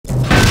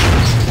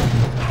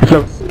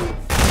So.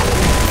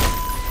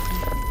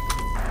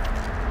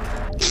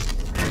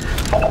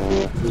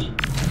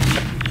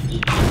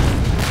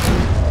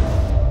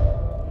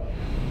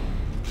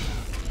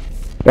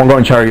 One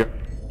going charge.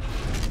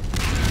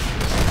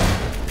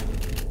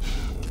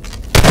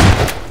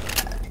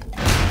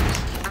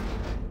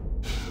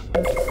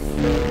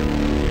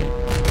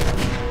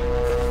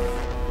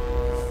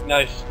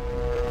 Nice.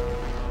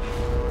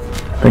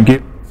 Thank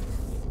you.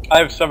 I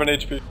have 7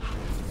 HP.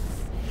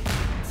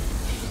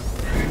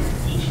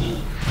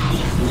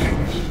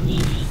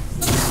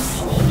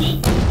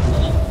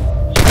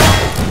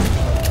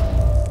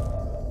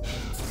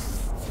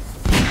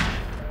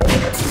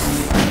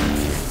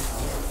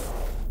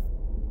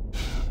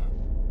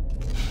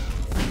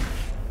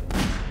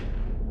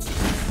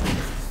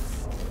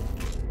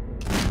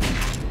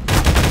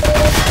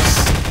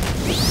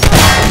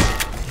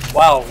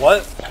 Wow,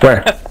 what?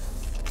 Where?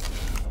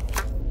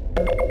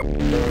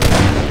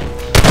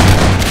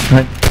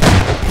 Right.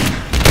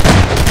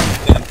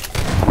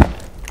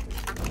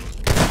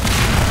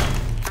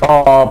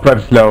 Oh,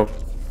 Prev slow.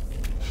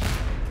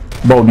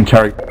 Bold and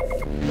charge.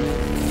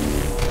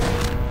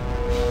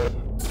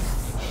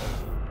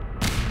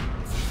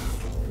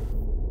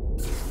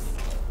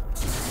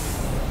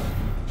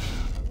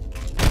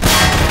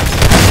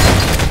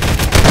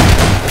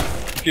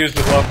 Fuse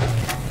is low.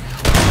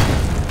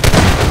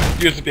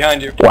 Fuse is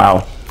behind you.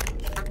 Wow.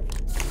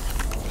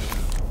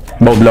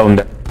 Both blown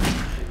there.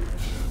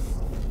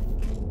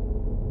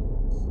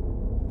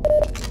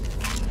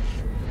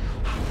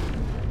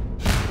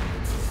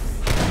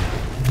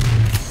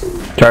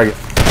 Target.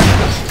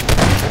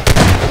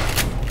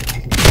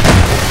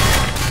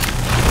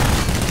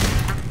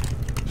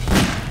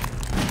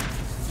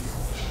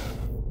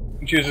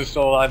 Fuse is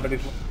still alive, but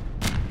he's...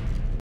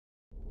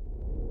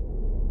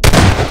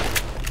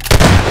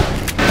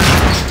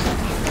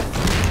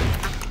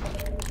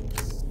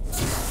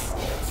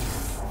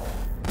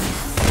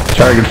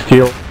 Target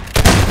steel.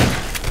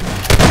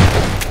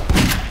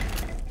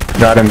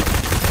 Got him.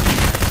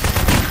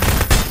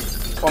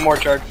 One more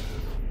charge.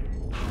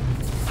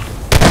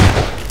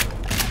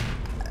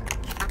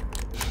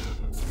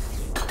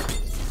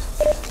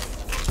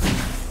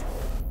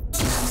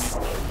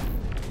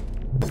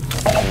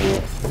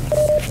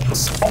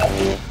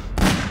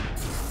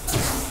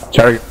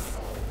 Target.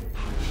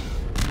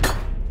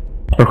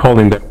 We're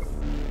holding them.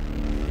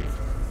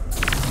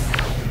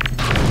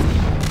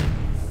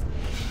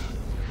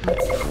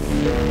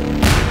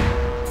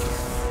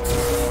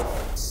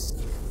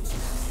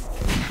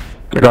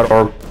 I got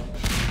orb.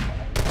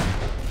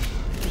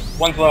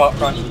 One's low up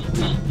front.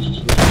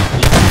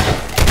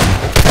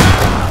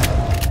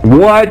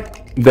 What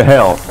the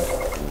hell?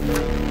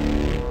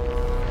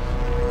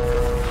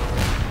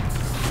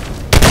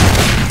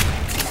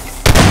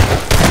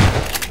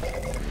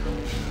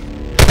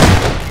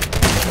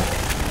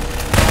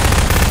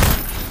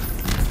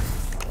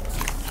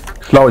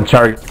 Slow and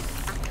charge. You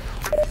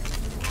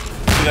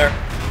there?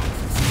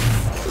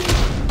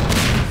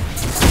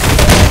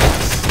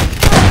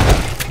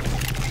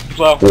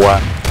 Slow.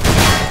 What?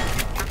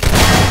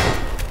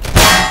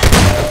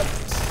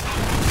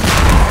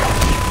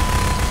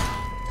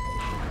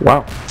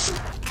 Wow.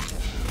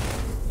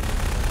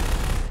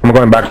 I'm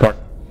going back part.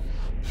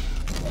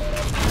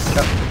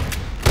 Yep.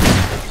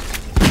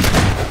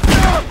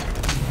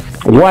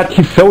 What?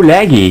 He's so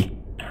laggy.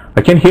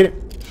 I can't hit it.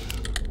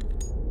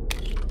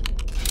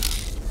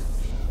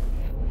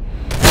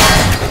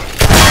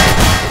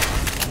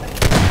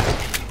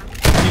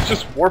 He's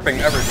just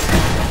warping everything.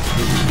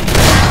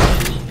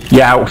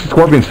 Yeah,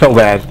 Scorpion's so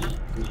bad.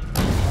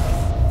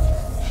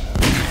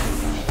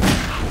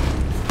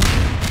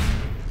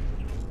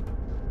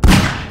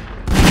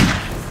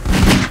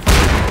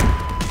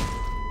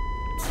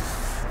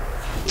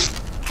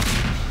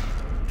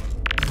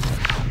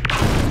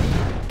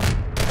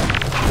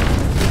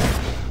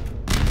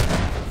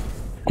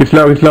 He's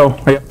low, he's low.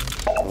 Yeah.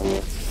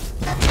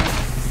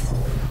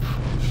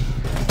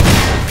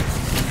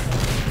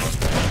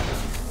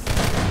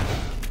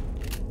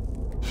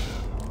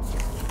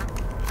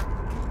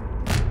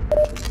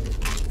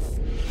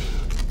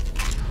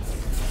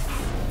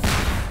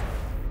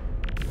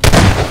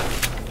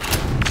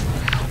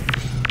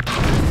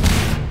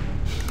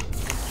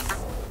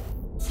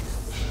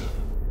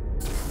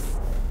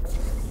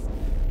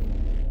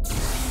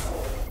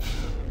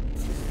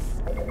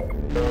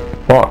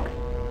 Fuck.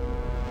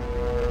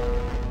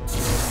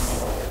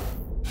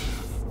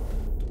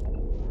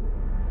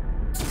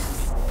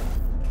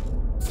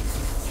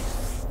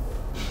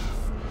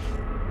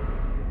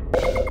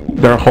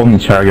 They're holding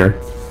Charger.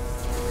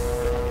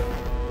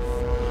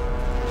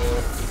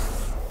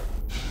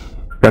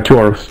 Got 2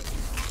 orbs.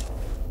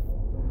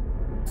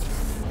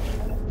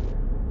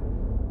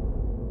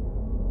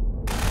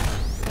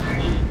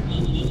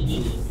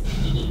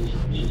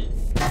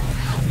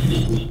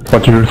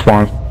 What's your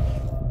response?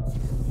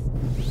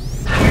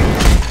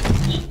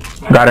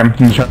 Got him.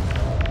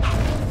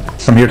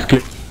 From here to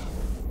click.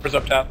 Where's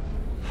up top?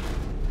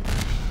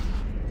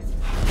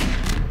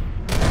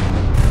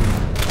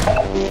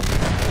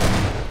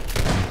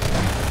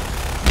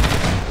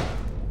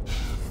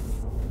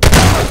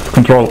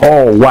 Control.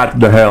 Oh, what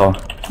the hell?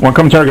 One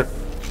come target.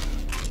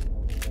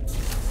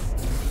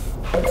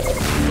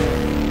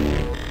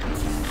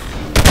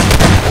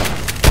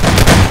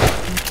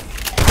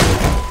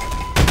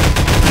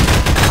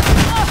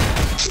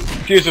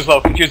 Confused as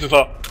well, confused as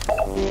well.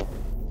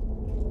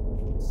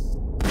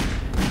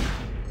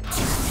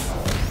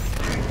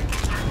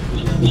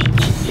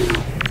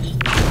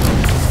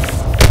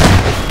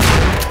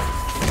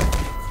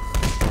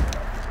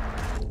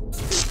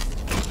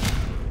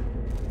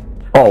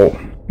 Oh,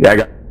 yeah, I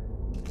got.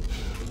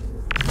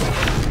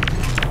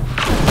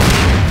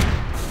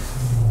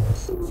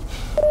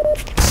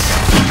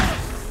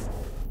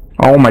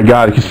 Oh my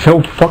god, he's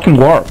so fucking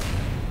warped.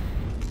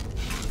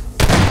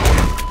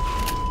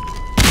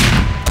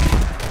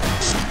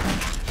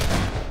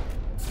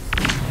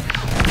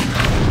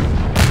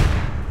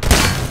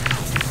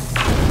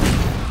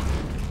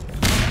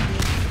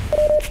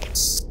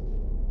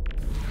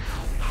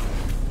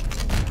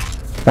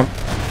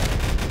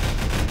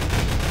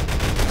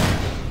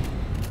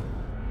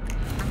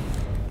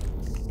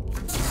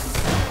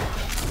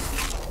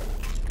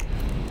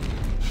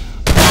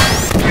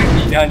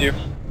 Behind you.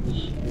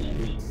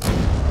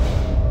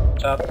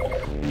 Top.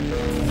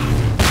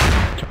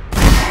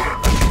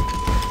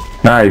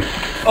 Nice.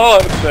 Oh,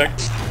 that was sick.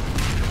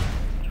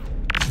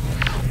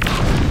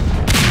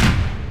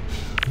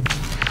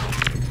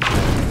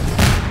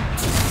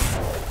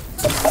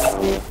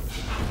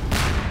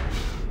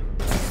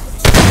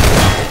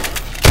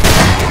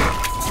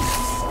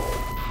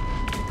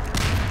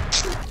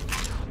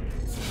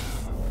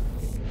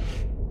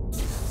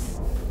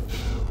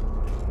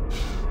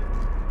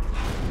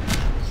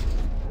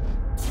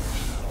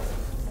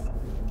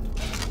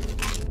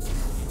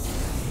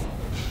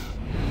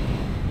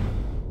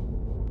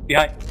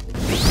 Behind.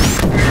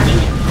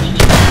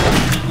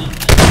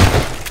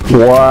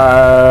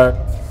 What?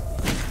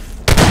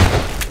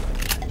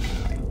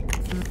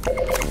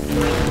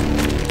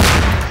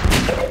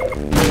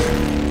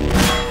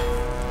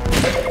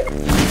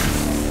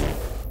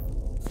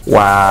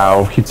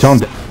 Wow, he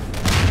turned it.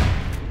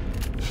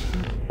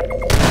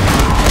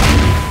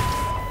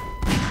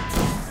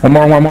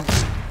 One more.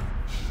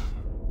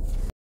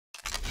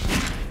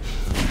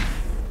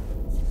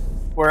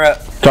 Where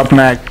at? Top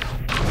mag.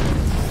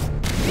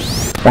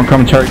 One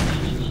coming charge.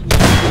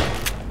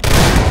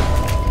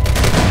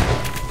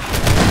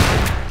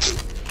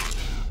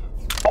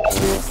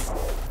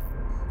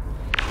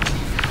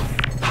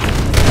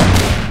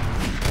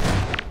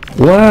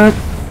 What?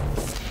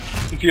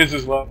 Confused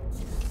as well.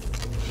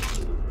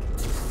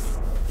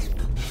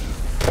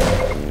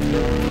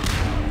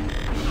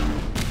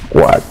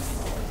 What?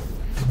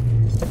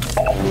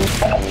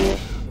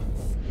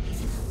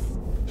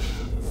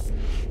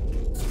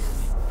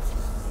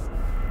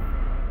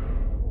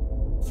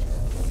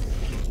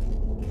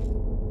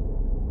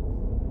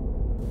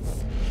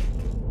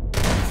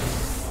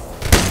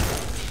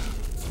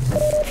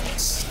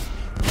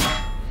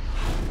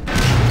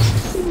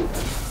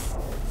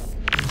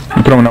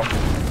 I'm throwing up.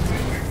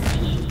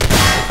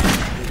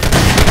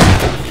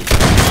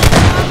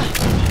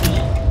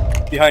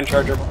 Behind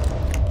charger.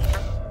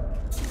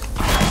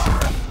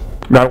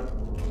 Got it.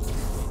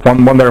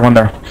 One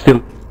there.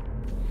 Still.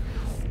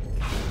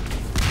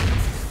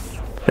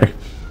 Okay.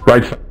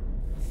 Right side.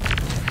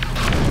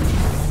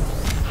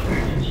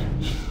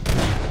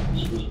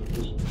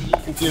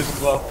 Confused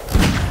as well.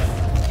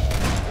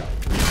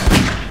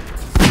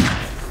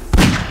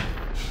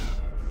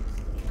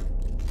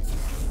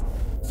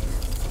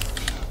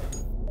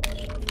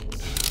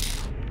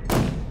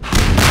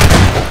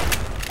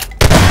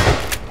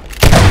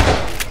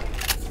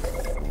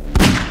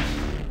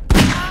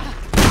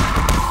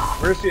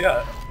 Where's he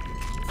at?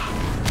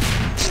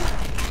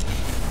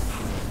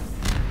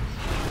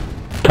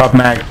 Top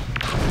mag.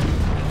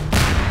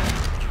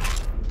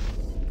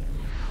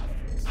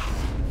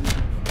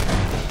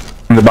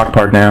 In the back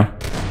part now.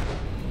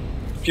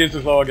 Confused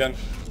as well again.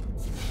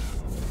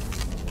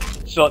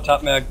 Still at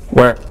top mag.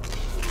 Where?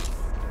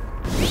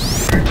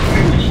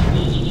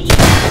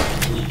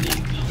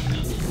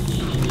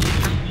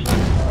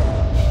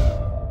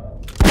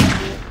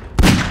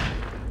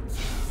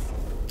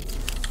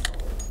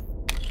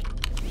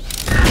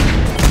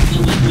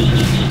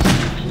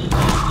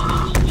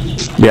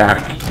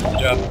 Yeah. Good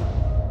job.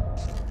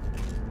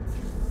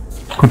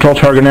 Control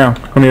target now.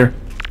 Come here.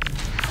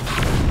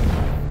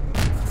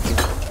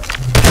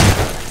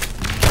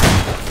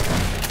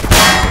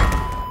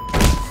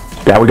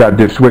 Yeah, we got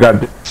this. We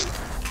got this.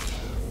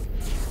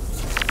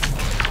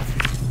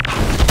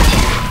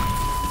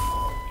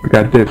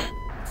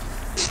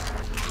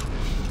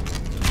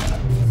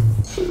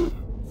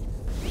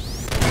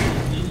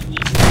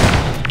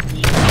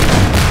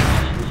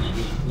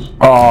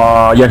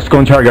 Yes, go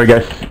on target, I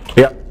guess.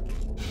 Yeah.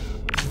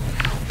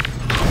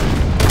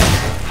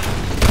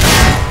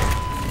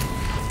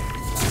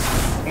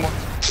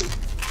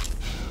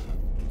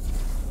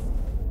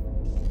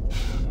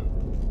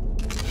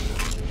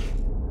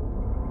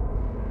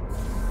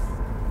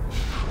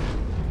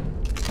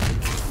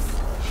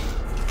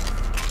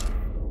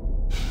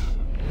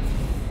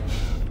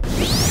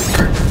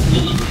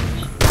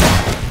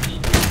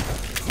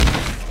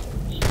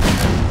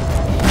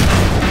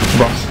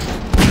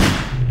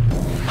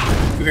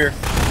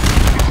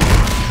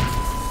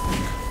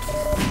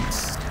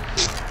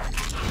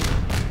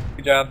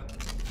 Good job.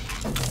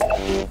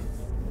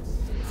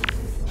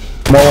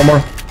 One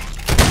more.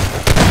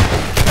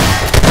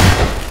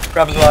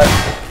 Prev is alive.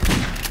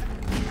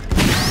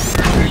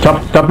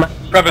 Top man.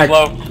 Prev is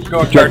low. Go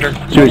on charger.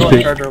 Two Go on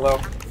HP. charger low.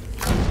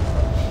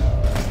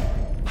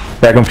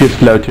 Yeah,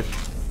 confused low too.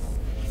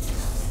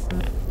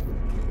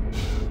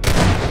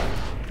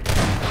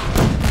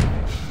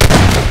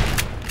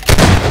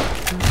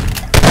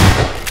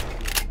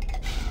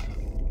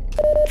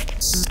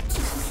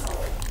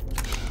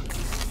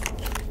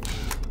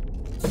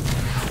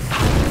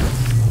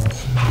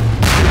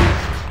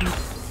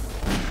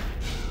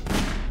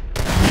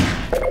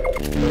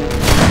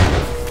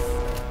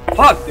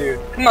 Fuck, dude.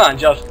 Come on,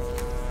 Justin.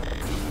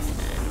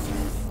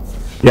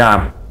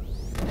 Yeah.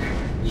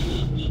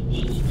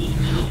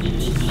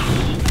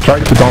 Try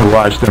to don't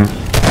rush them.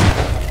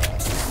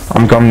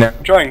 I'm coming there.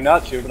 I'm trying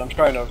not to, but I'm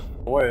trying to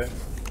avoid it.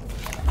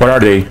 Where are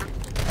they?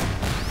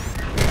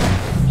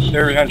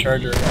 They're behind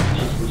charger again.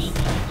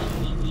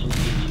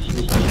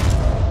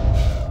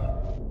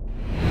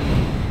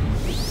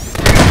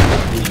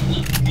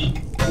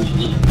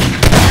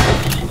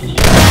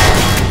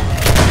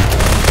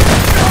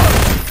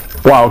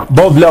 Wow,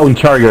 both low in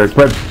charger.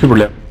 Prev super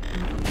low.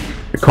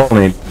 They call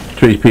me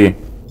 3 HP.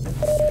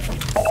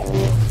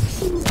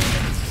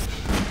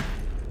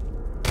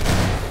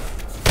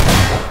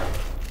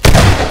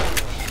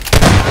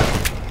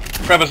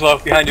 Prev is low.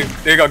 Behind you.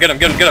 There you go. Get him.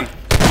 Get him. Get him.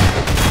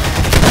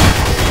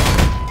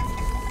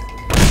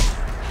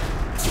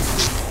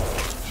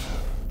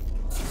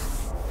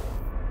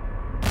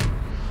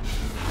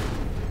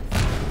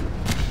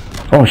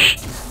 Oh sh.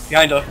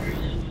 Behind her.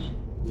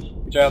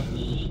 Good job.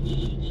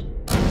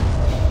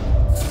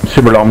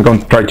 Super low. I'm going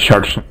to try to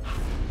charge.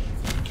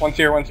 One's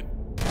here. One's here.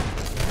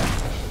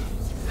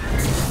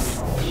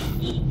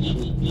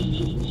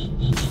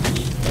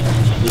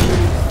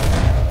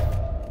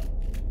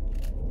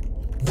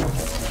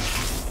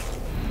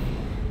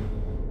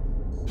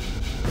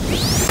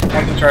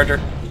 One's in charger.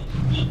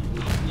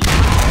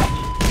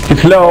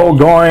 It's low.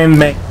 Going.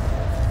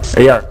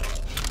 Yeah.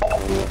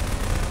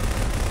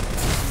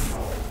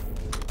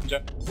 Good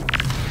job.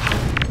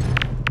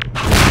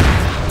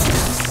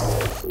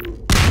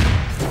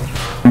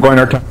 I'm going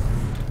our time.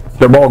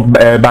 They're both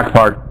back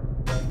part.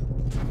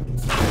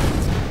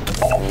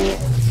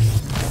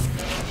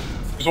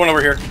 There's one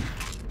over here.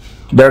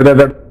 There.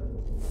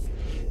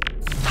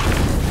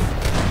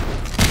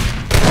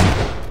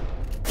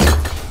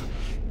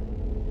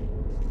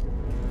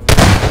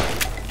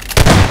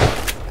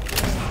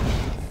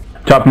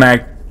 Top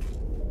mag.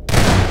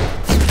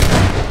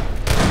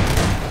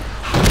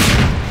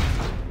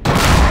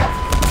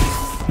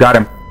 Got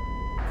him.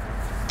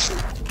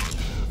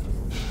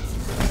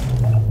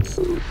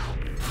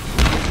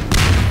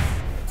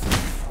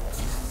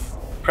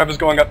 Prev is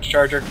going up to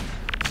charger.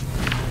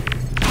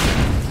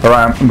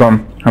 Alright, I'm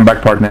gone. I'm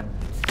back part now.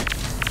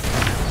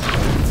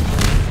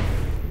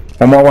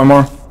 One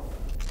more.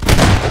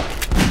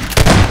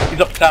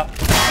 He's up top.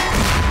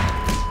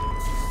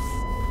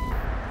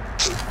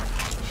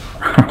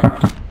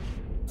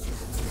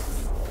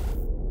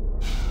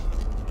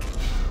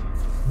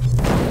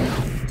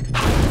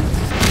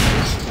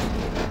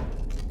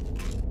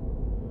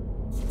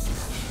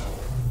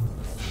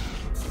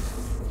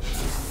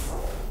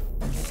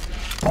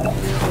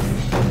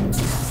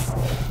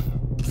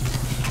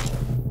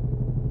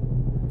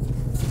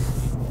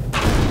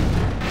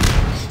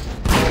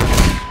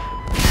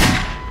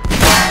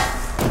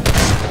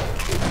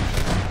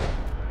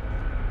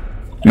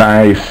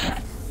 Nice.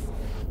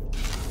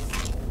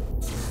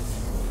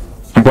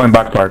 I'm going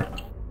back part.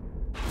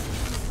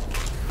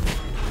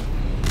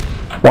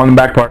 One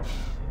back part.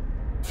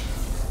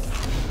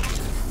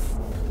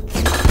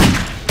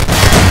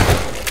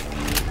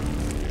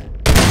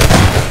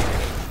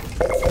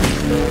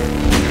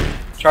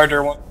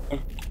 Charger one.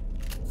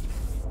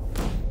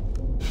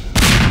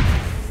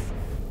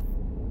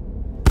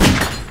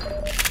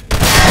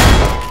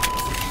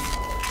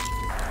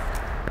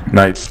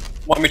 Nice.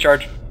 Let me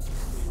charge.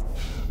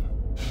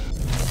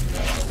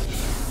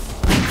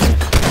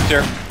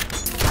 Here.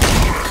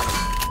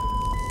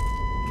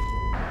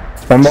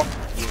 One more.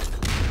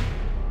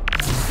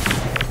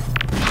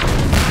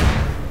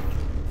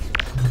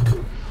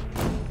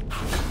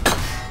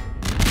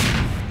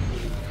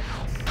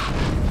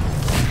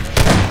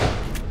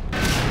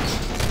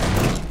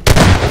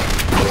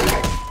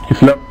 He's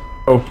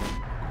slow.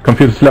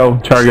 Confused slow.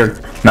 Charger.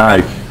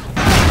 Nice.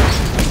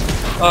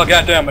 Oh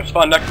goddamn! I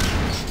spawned next.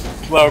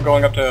 Slow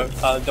going up to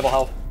double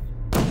health.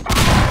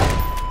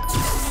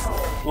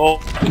 Lol.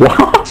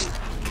 What?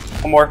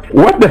 One more.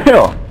 What the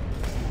hell?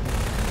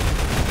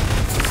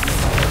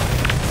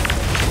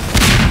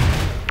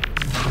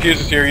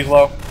 Fuse is here, he's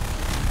low.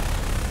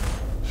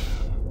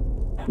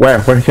 Where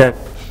is that?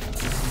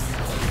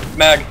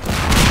 Mag.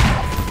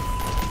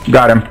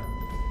 Got him.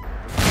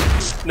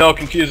 No,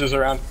 Confuse is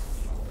around.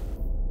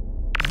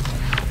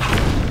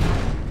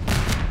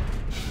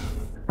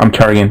 I'm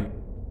charging.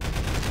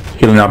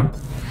 Healing up.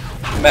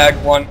 Mag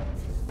 1.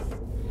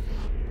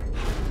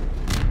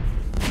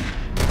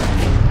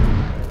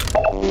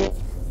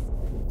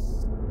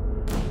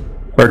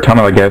 Or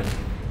tunnel, I guess.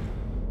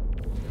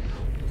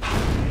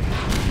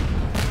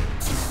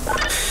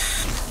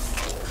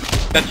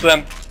 That's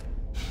them.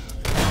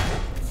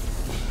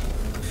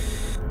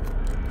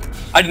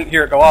 I didn't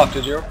hear it go off,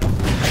 did you?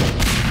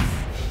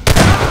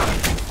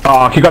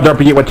 Oh, he got the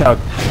RPG, watch out.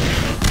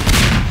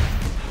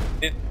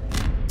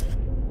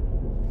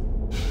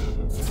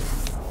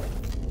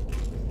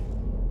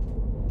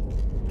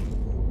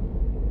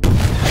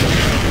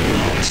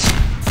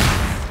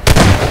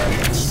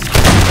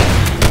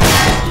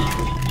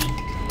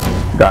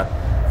 Got it.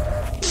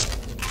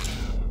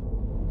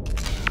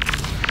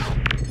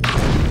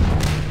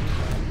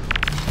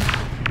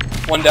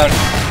 One down.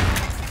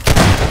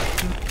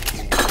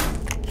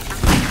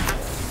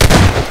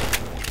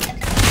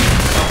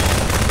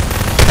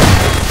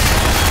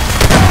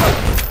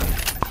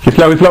 He's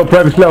slow,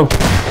 Prev is slow.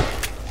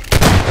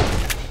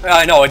 Yeah,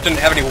 I know, it didn't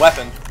have any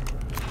weapon.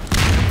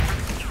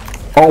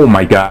 Oh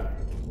my god.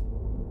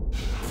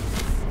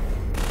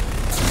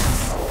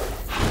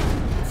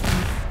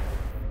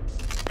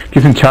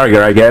 He's in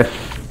Charger, I guess.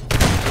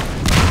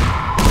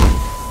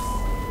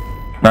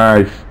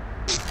 Nice.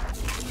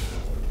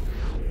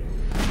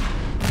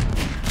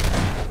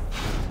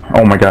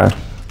 Oh my god.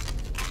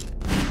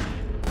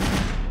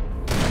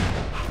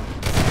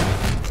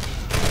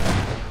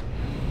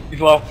 He's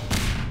low.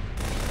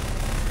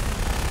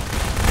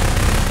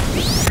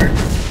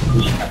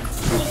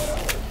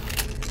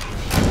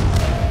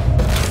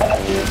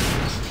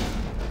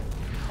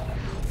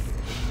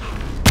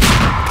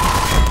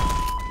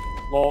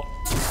 Lol.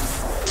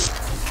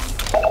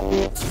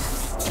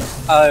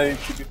 I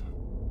keep you.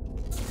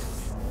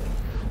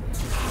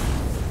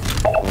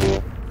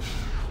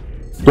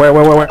 Where?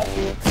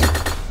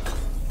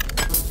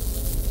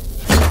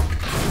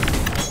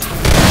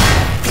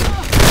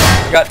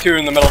 Got two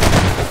in the middle.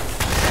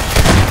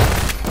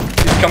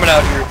 He's coming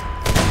out here.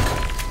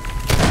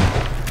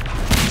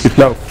 He's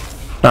slow.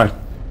 Nice.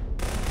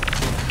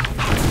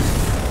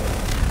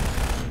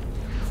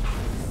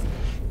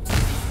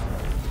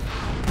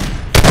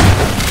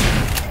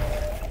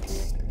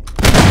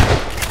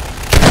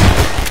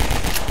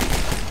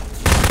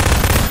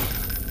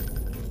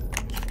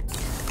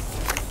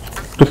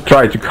 Just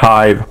try to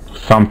hive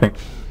something.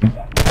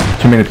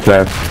 2 minutes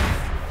left.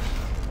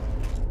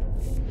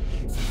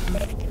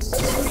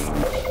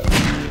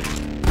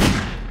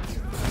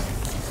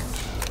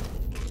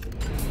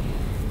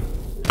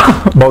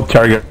 Both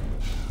target.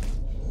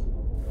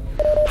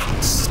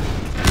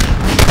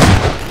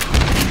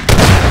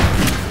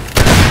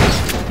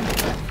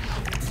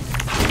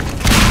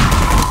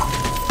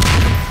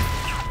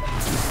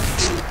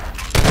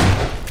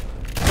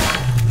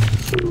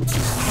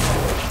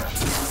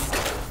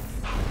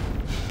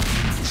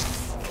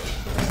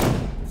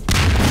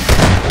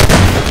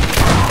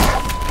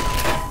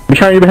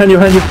 Behind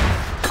you.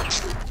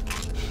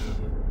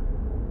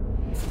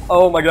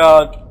 Oh my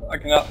god, I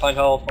cannot find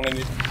health when I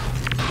need.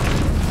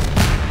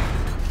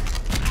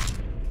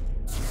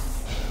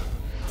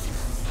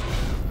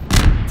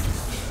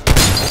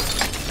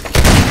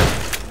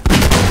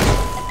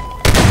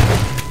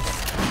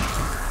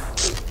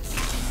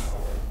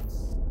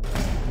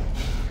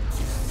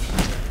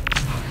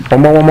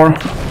 One more.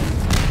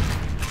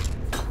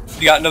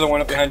 You got another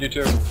one up behind you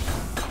too.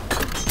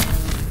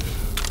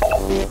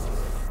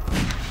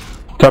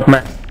 Top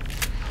man.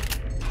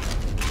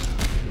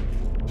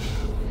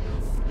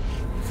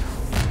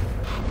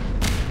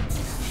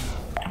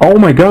 Oh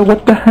my god,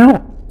 what the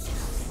hell?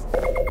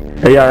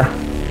 AR.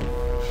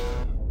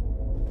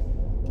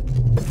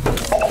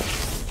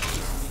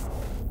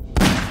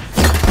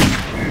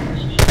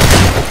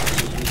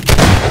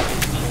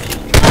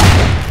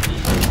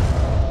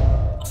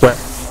 Where?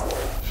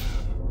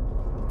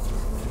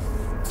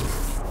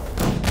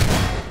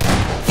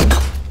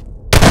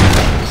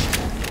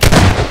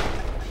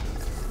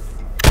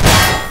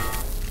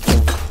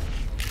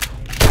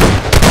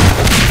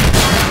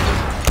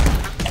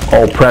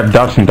 Oh, Prev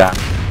doesn't that.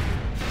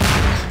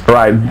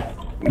 Right,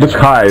 just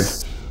hide.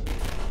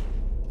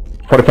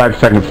 45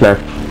 seconds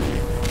left.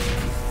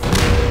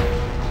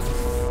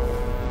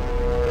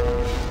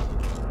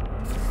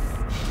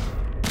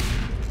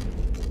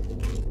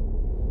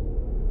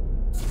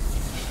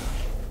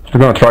 He's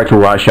gonna try to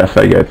rush us,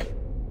 I guess.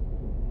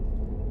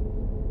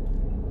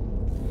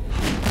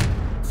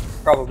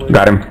 Probably.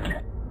 Got him.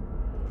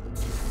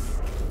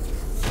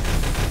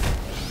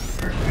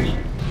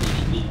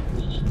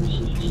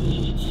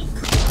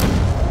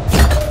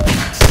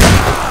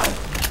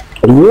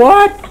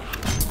 What?